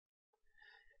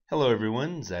Hello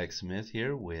everyone, Zach Smith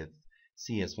here with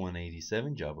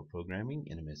CS187 Java Programming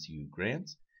NMSU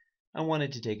Grants. I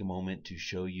wanted to take a moment to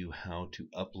show you how to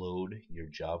upload your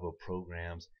Java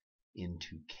programs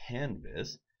into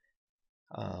Canvas.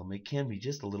 It can be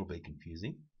just a little bit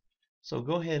confusing. So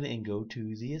go ahead and go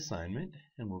to the assignment,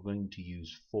 and we're going to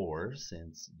use 4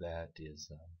 since that is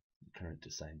the current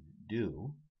assignment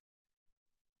due.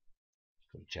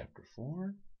 Go to chapter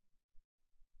 4.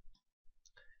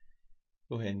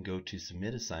 Go ahead and go to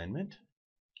Submit Assignment.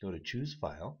 Go to Choose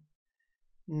File.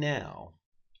 Now,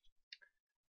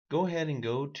 go ahead and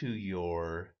go to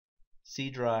your C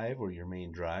drive or your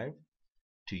main drive,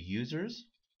 to Users.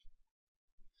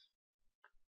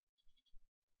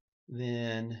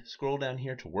 Then scroll down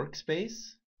here to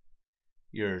Workspace,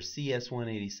 your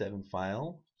CS187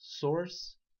 file,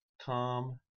 source,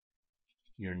 com,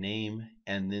 your name,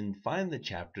 and then find the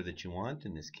chapter that you want,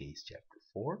 in this case chapter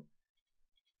 4.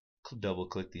 Double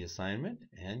click the assignment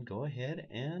and go ahead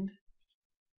and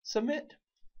submit.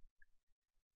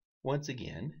 Once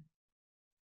again,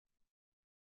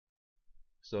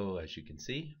 so as you can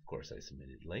see, of course I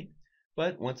submitted late,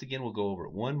 but once again we'll go over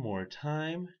it one more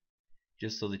time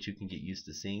just so that you can get used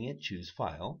to seeing it. Choose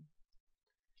File,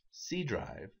 C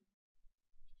drive,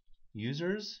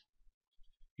 Users,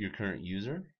 your current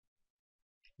user,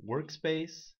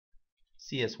 Workspace,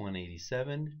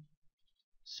 CS187,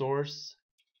 source,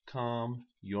 com,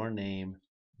 your name,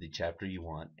 the chapter you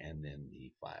want, and then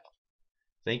the file.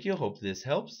 Thank you. Hope this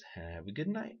helps. Have a good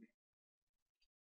night.